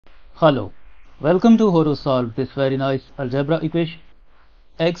Hello, welcome to how to solve this very nice algebra equation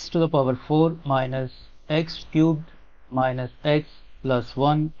x to the power 4 minus x cubed minus x plus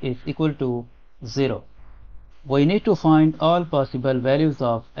 1 is equal to 0. We need to find all possible values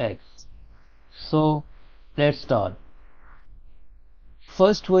of x. So let's start.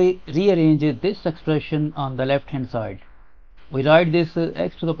 First we rearrange this expression on the left hand side. We write this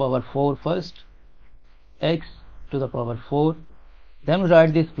x to the power 4 first, x to the power 4, then we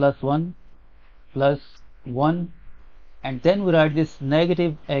write this plus 1 plus 1, and then we write this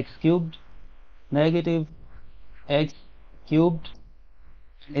negative x cubed,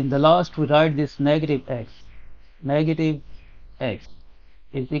 in the last we write this negative x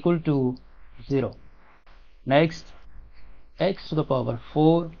is equal to 0. Next, x to the power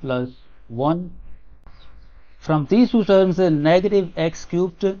 4 plus 1. From these two terms, negative x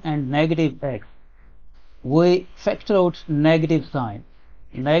cubed and negative x, we factor out negative sign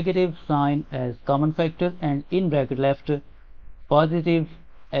as common factor, and in bracket left positive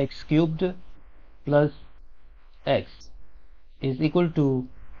x cubed plus x is equal to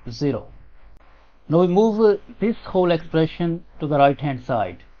 0. Now we move this whole expression to the right hand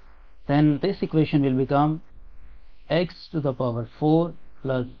side. Then this equation will become x to the power 4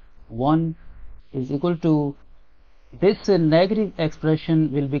 plus 1 is equal to, this negative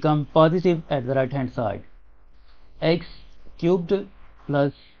expression will become positive at the right hand side, x cubed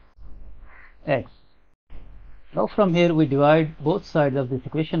plus x. Now from here we divide both sides of this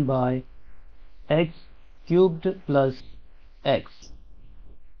equation by x cubed plus x.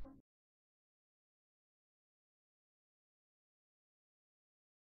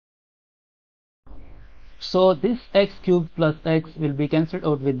 So this x cubed plus x will be cancelled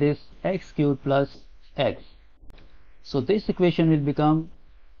out with this x cubed plus x. So this equation will become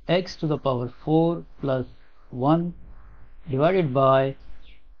x to the power 4 plus 1 divided by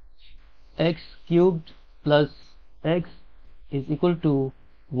x cubed plus x is equal to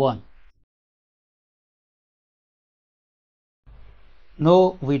 1.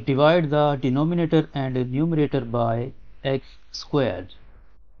 Now we divide the denominator and numerator by x squared.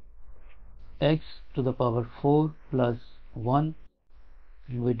 X to the power 4 plus 1,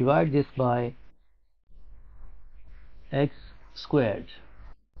 and we divide this by x squared.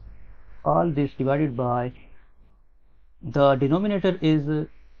 All this divided by, the denominator is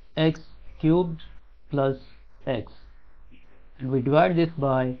x cubed plus x, and we divide this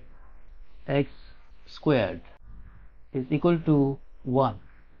by x squared is equal to 1.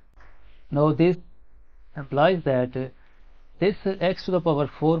 Now this implies that this x to the power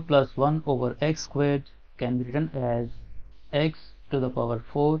 4 plus 1 over x squared can be written as x to the power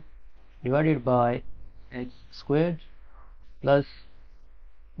 4 divided by x squared plus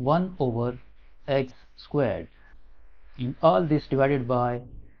 1 over x squared, and all this divided by,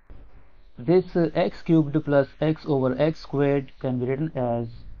 this x cubed plus x over x squared can be written as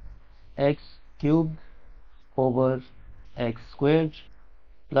x cubed over x squared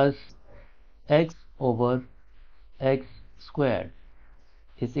plus x over x squared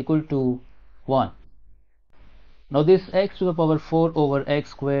is equal to 1. Now this x to the power 4 over x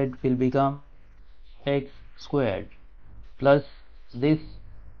squared will become x squared plus this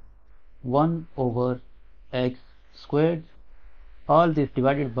 1 over x squared, all this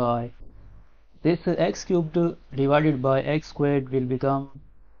divided by, this x cubed divided by x squared will become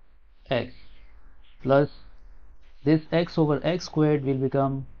x plus this x over x squared will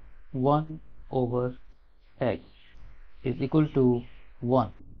become 1 over x is equal to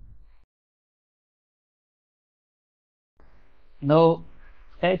 1. Now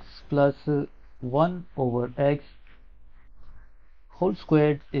x plus 1 over x whole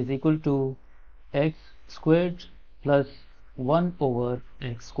squared is equal to x squared plus 1 over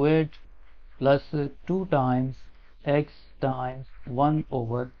x squared plus 2 times x times 1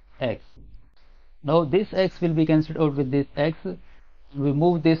 over x. Now this x will be cancelled out with this x. We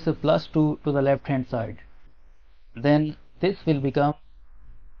move this plus 2 to the left hand side. Then this will become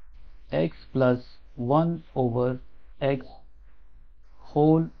x plus 1 over x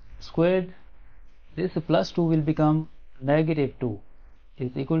whole squared. This plus 2 will become negative 2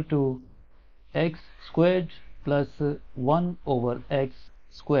 is equal to x squared plus 1 over x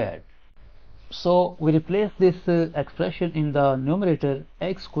squared. So we replace this expression in the numerator,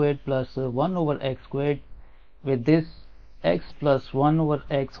 x squared plus 1 over x squared, with this x plus 1 over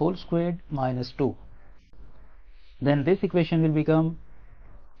x whole squared minus 2. Then this equation will become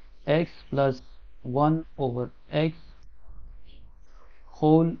x plus 1 over x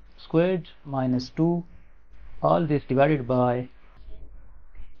whole squared minus 2, all this divided by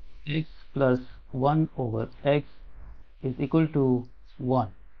x plus 1 over x is equal to 1.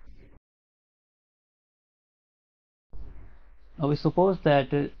 Now we suppose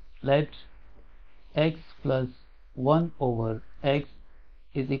that let x plus 1 over x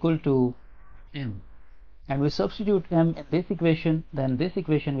is equal to m, and we substitute m in this equation, then this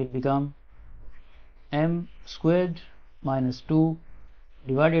equation will become m squared minus 2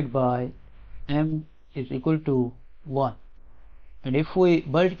 divided by m is equal to 1. And if we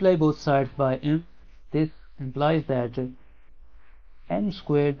multiply both sides by m, this implies that m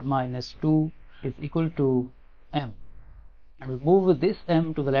squared minus 2 is equal to m. And we move this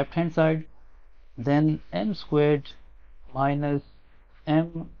m to the left hand side, then m squared minus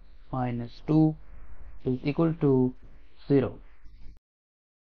m minus 2 is equal to 0.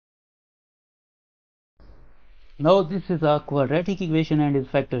 Now this is a quadratic equation and is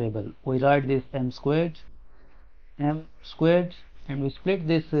factorable. We write this m squared, and we split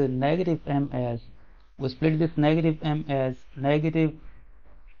this negative m as negative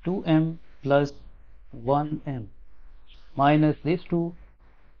 2m plus 1m minus this 2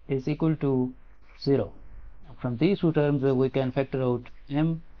 is equal to 0. From these two terms we can factor out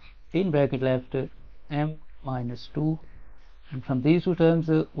m in bracket left m minus 2, and from these two terms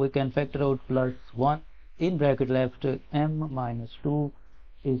we can factor out plus 1 in bracket left m minus 2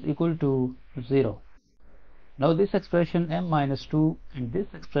 is equal to 0. Now this expression m minus 2 and this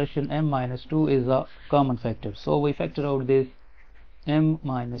expression m minus 2 is a common factor, so we factor out this m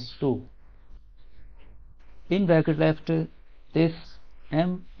minus 2 in bracket left this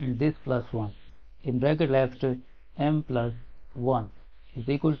m and this plus 1 in bracket left m plus 1 is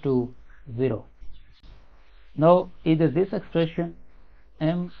equal to 0. Now either this expression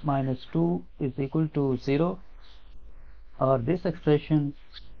m minus 2 is equal to 0 or this expression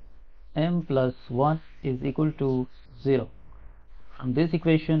m plus 1 is equal to 0. From this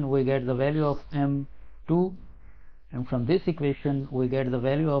equation we get the value of m2, and from this equation we get the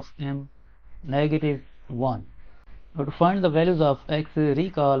value of m negative 1. Now to find the values of x,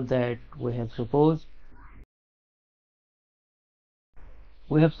 recall that we have supposed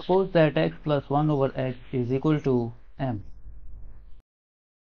that x plus 1 over x is equal to m.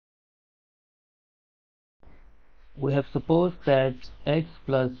 We have supposed that x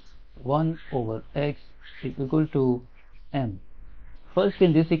plus 1 over x is equal to m. First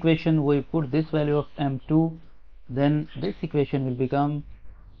in this equation we put this value of m2, then this equation will become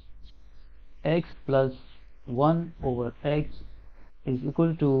x plus 1 over x is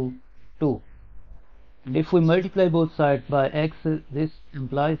equal to 2. And if we multiply both sides by x, this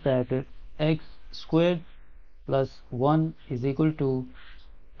implies that x squared plus 1 is equal to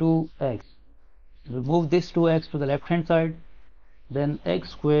 2x. We move this 2x to the left hand side, then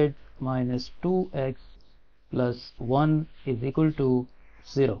x squared minus 2x plus 1 is equal to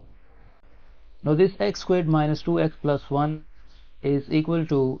 0. Now this x squared minus 2x plus 1 is equal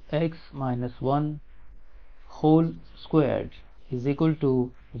to x minus 1 whole squared is equal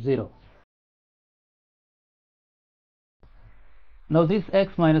to 0. Now this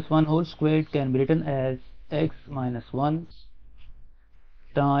x minus 1 whole squared can be written as x minus 1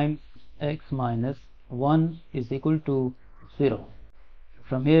 times x minus 1 is equal to 0.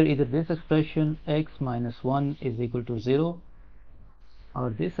 From here either this expression x minus 1 is equal to 0 or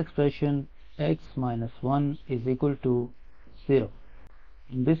this expression x minus 1 is equal to 0.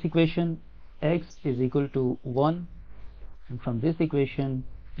 In this equation x is equal to 1, and from this equation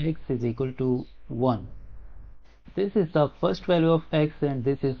x is equal to 1. This is the first value of x and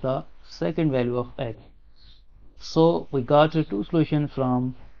this is the second value of x. So we got two solutions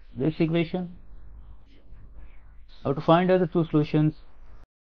from this equation. Now to find out the two solutions,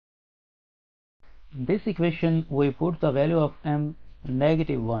 in this equation we put the value of m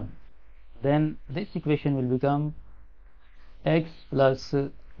negative 1, then this equation will become x plus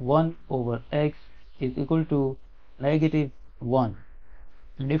 1 over x is equal to negative 1.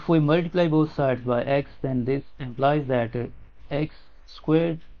 And if we multiply both sides by x, then this implies that x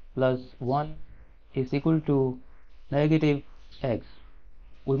squared plus 1 is equal to negative x.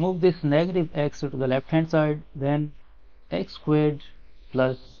 We move this negative x to the left hand side, then x squared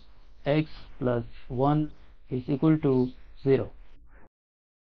plus x plus 1 is equal to 0.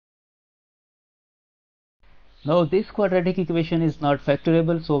 Now this quadratic equation is not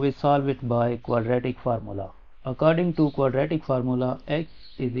factorable, so we solve it by quadratic formula. According to quadratic formula, x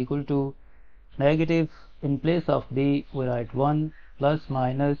is equal to negative, in place of b we write 1 plus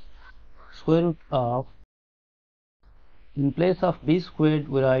minus square root of, in place of b squared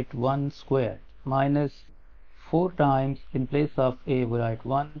we write 1 squared, minus 4 times, in place of a we write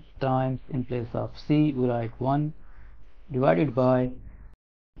 1 times, in place of c we write 1, divided by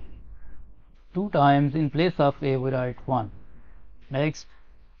 2 times, in place of a we write 1. Next,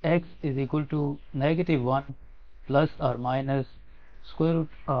 x is equal to negative 1 plus or minus square root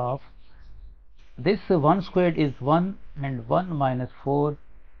of this 1 squared is 1 and 1 minus 4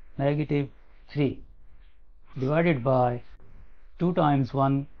 negative 3 divided by 2 times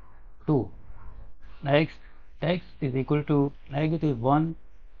 1 2. Next, x is equal to negative 1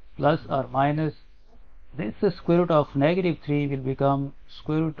 plus or minus this square root of negative 3 will become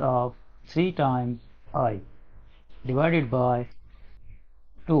square root of 3 times I divided by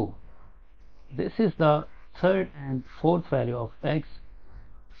 2. This is the third and fourth value of x.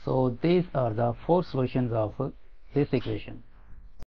 So these are the four solutions of this equation.